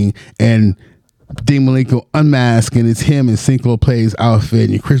ring, and Dean Malenko unmasked, and it's him in Synclope's outfit,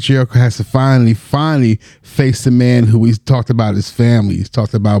 and Chris Jericho has to finally face the man who he's talked about his family. He's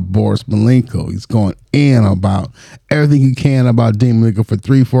talked about Boris Malenko. He's going in about everything he can about Dean Malenko for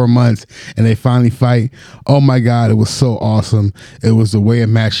 3-4 months, and they finally fight. Oh my god, it was so awesome. It was the way a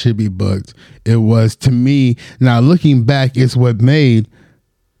match should be booked. It was, to me, now looking back, it's what made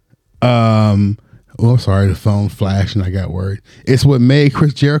I'm sorry, the phone flashed and I got worried. It's what made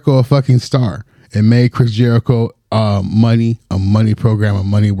Chris Jericho a fucking star. It made Chris Jericho a money program, a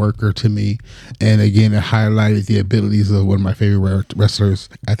money worker to me. And again, it highlighted the abilities of one of my favorite wrestlers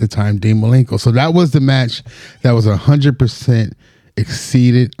at the time, Dean Malenko. So that was the match that was 100%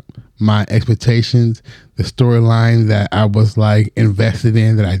 exceeded my expectations. The storyline that I was invested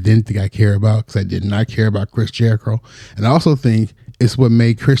in that I didn't think I cared about, because I did not care about Chris Jericho. And I also think it's what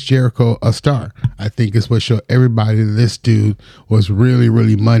made Chris Jericho a star. I think it's what showed everybody that this dude was really,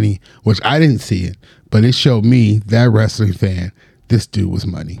 really money, which I didn't see it, but it showed me, that wrestling fan, this dude was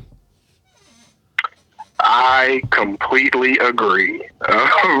money. I completely agree.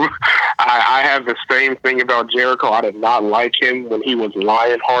 I have the same thing about Jericho. I did not like him when he was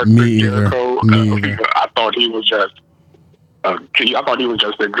Lionheart for Jericho. I thought he was just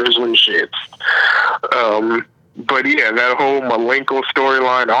the drizzling shits. But yeah, that whole Malenko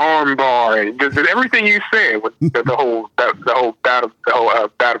storyline, armbar, and just everything you said with the whole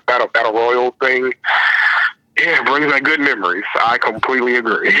battle royal thing, yeah, it brings back good memories. I completely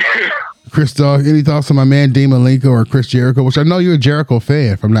agree. Chris Dog, any thoughts on my man Dean Malenko or Chris Jericho? Which I know you're a Jericho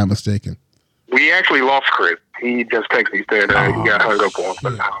fan, if I'm not mistaken. We actually lost Chris. He just texted me saying he got hung up on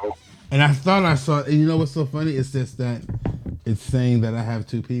somehow. And I thought I saw. And you know what's so funny? It's just that it's saying that I have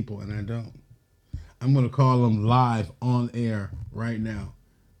two people, and I don't. I'm going to call him live on air right now.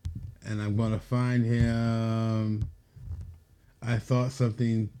 And I'm going to find him. I thought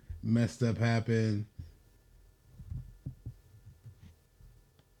something messed up happened.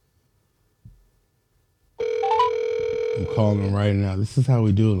 I'm calling him right now. This is how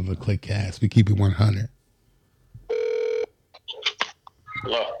we do it on the CliqueCast. We keep it 100.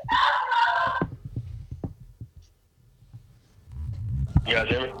 Hello. You guys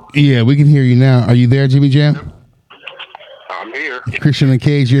hear me? Yeah, we can hear you now. Are you there, Jimmy Jam? I'm here. Christian and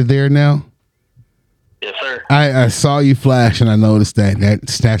Cage, you're there now? Yes, sir. I saw you flash, and I noticed that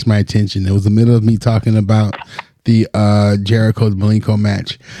snatched my attention. It was the middle of me talking about the Jericho Malenko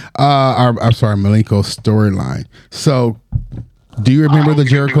match. I'm sorry, Malenko storyline. So, do you remember the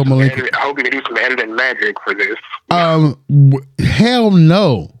Jericho Malenko? I hope you can do some editing magic for this. Hell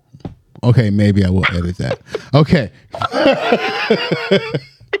no. Okay, maybe I will edit that. Okay.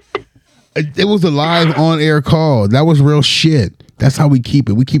 It was a live on-air call. That was real shit. That's how we keep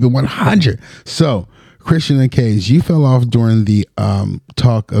it. We keep it 100. So, Christian and Cage, you fell off during the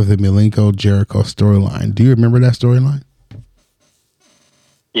talk of the Malenko Jericho storyline. Do you remember that storyline?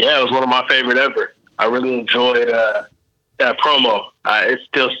 Yeah, it was one of my favorite ever. I really enjoyed that promo. It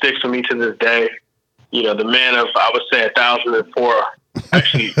still sticks with me to this day. You know, the man of, I would say, 1,004.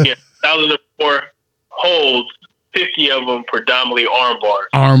 Actually, yeah, 1,004 holds, 50 of them predominantly armbar.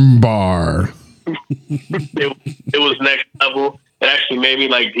 Armbar. It was next level. It actually made me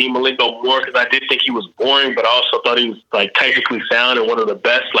like Dean Malenko more because I did think he was boring, but I also thought he was like technically sound and one of the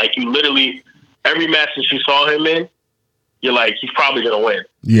best. Like you literally, every match that you saw him in, you're like, he's probably gonna win.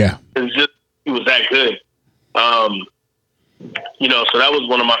 Yeah, he was that good. So that was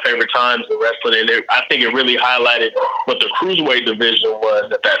one of my favorite times in wrestling, and I think it really highlighted what the cruiserweight division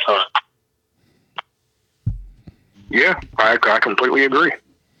was at that time. Yeah, I completely agree.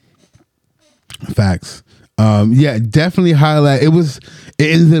 Facts. Yeah, definitely highlight. It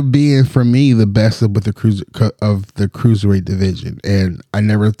ended up being for me the best of the cruiserweight division, and I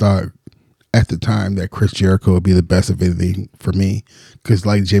never thought at the time that Chris Jericho would be the best of anything for me, because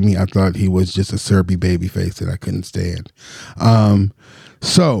like Jimmy, I thought he was just a Serby babyface that I couldn't stand.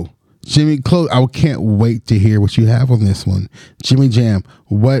 So Jimmy, I can't wait to hear what you have on this one. Jimmy Jam,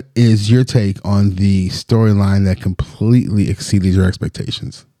 what is your take on the storyline that completely exceeded your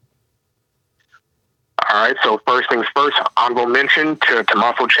expectations? All right, so first things first, honorable mention to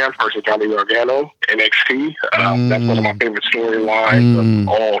Tommaso Ciampa versus Johnny Gargano, NXT. That's one of my favorite storylines of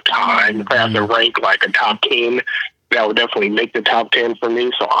all time. If I have to rank like a top 10, that would definitely make the top 10 for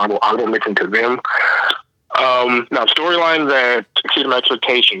me, so honorable mention to them. Now, storyline that exceeded my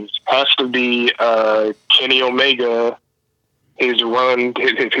expectations has to be Kenny Omega, his run,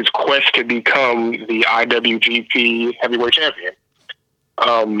 his quest to become the IWGP Heavyweight Champion.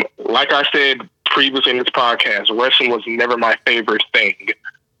 Like I said previously in this podcast, wrestling was never my favorite thing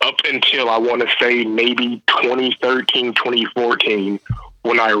up until I want to say maybe 2013, 2014,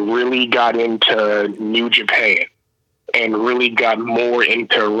 when I really got into New Japan and really got more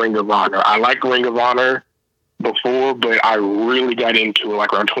into Ring of Honor. I liked Ring of Honor before, but I really got into it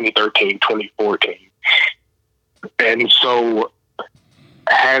like around 2013, 2014. And so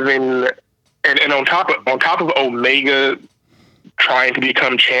having, and on top of Omega trying to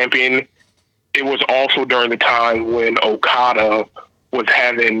become champion, it was also during the time when Okada was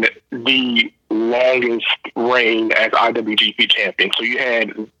having the longest reign as IWGP champion. So you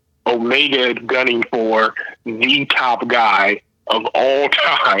had Omega gunning for the top guy of all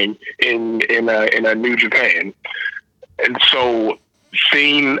time in a New Japan. And so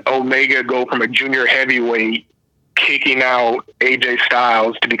seeing Omega go from a junior heavyweight kicking out AJ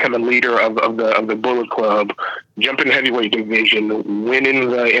Styles to become a leader of the Bullet Club, jumping the heavyweight division, winning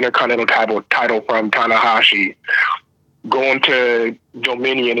the Intercontinental title from Tanahashi, going to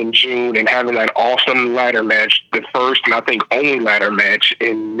Dominion in June and having that awesome ladder match, the first and I think only ladder match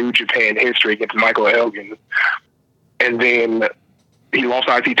in New Japan history against Michael Elgin. And then he lost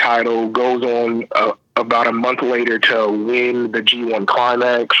the IC title, goes on about a month later to win the G1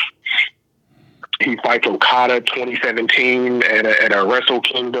 Climax. He fights Okada 2017 at a Wrestle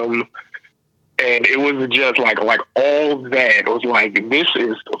Kingdom. And it was just like all that was like, this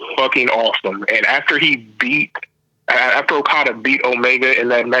is fucking awesome. And after Okada beat Omega in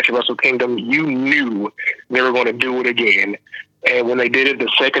that match at Wrestle Kingdom, you knew they were going to do it again. And when they did it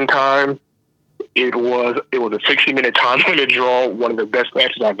the second time, it was a 60-minute time limit draw, one of the best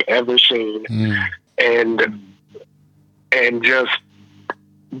matches I've ever seen. And just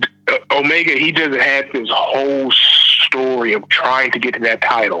Omega, he just had this whole story of trying to get to that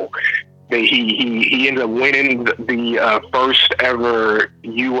title. He ended up winning the first ever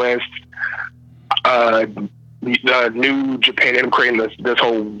U.S. New Japan, and creating this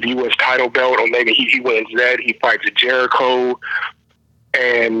whole U.S. title belt. Omega, he wins that. He fights Jericho,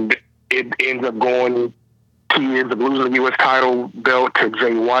 and it ends up going 2 years of losing the U.S. title belt to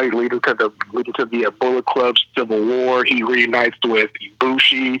Jay White, leading to the Bullet Club Civil War. He reunites with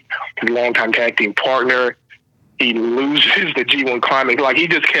Ibushi, his longtime tag team partner. He loses the G1 Climax. Like he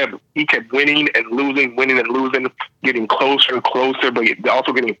kept winning and losing, getting closer and closer, but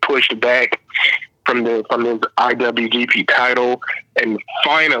also getting pushed back from his IWGP title. And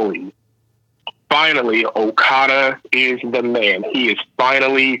finally, Okada is the man. He is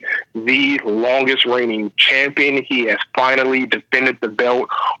finally the longest reigning champion. He has finally defended the belt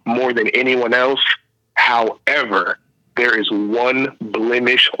more than anyone else. However, there is one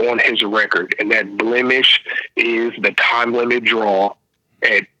blemish on his record, and that blemish is the time limit draw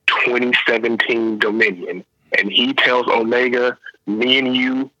at 2017 Dominion. And he tells Omega, me and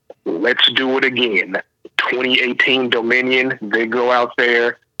you, let's do it again. 2018 Dominion, they go out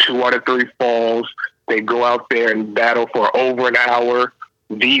there, 2 out of 3 falls. They go out there and battle for over an hour.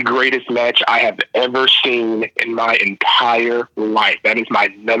 The greatest match I have ever seen in my entire life. That is my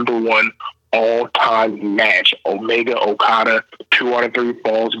number one all-time match. Omega Okada, 2 out of 3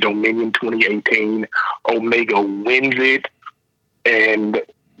 falls, Dominion 2018. Omega wins it, and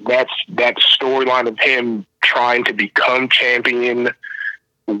that storyline of him trying to become champion,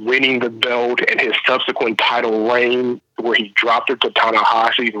 winning the belt, and his subsequent title reign where he dropped it to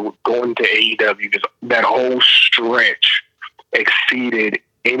Tanahashi, going to AEW, that whole stretch exceeded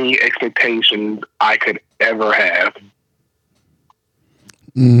any expectations I could ever have.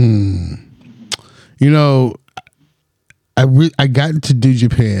 You know, I got into New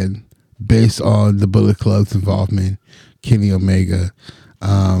Japan based on the Bullet Club's involvement, Kenny Omega,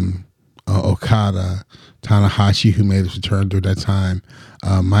 Okada, Tanahashi, who made his return during that time,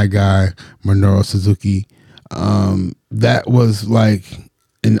 my guy Minoru Suzuki. That was like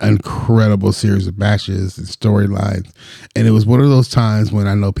an incredible series of matches and storylines, and it was one of those times when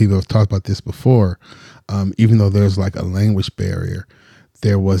I know people have talked about this before. Even though there's like a language barrier,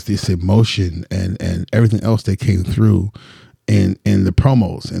 there was this emotion and everything else that came through in the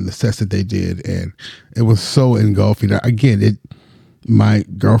promos and the sets that they did, and it was so engulfing. Again, my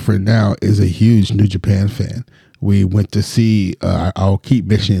girlfriend now is a huge New Japan fan. We went to see, I'll keep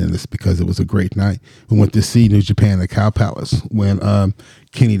mentioning this because it was a great night. We went to see New Japan at Cow Palace when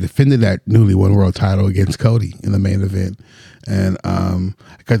Kenny defended that newly won world title against Cody in the main event. And I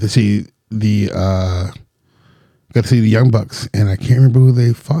got to see the Young Bucks, and I can't remember who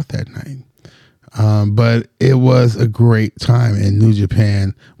they fought that night. But it was a great time in New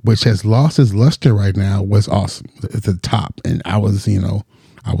Japan, which has lost its luster right now, was awesome. It's the top. And I was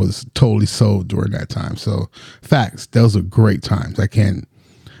totally sold during that time. So facts, those were great times.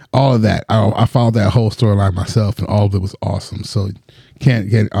 All of that. I followed that whole storyline myself, and all of it was awesome. So can't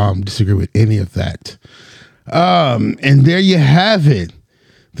disagree with any of that. And there you have it.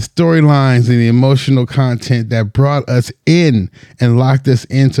 The storylines and the emotional content that brought us in and locked us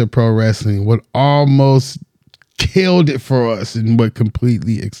into pro wrestling, what almost killed it for us and what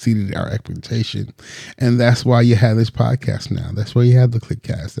completely exceeded our expectation. And that's why you have this podcast now. That's why you have the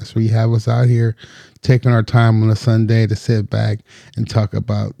CliqueCast. That's where you have us out here taking our time on a Sunday to sit back and talk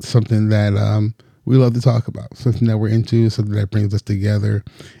about something that we love to talk about, something that we're into, something that brings us together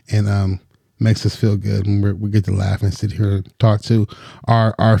and makes us feel good, and we get to laugh and sit here and talk to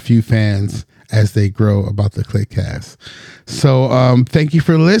our few fans as they grow about the CliqueCast. So thank you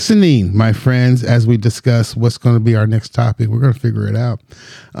for listening, my friends, as we discuss what's going to be our next topic. We're going to figure it out.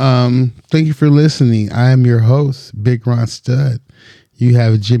 Thank you for listening. I am your host, Big Ron Stud. You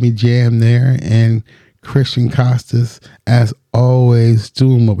have Jimmy Jam there and Christian Costas, as always,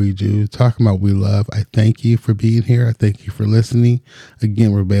 doing what we do, talking about what we love. I thank you for being here. I thank you for listening.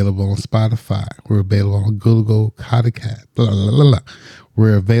 Again, we're available on Spotify. We're available on Google Podcast.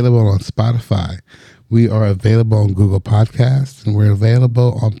 We're available on Spotify. We are available on Google Podcasts, and we're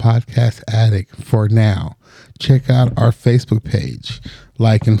available on Podcast Addict for now. Check out our Facebook page.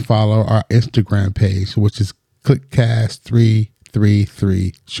 Like and follow our Instagram page, which is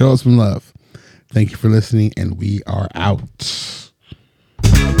CliqueCast333. Show us some love. Thank you for listening, and we are out.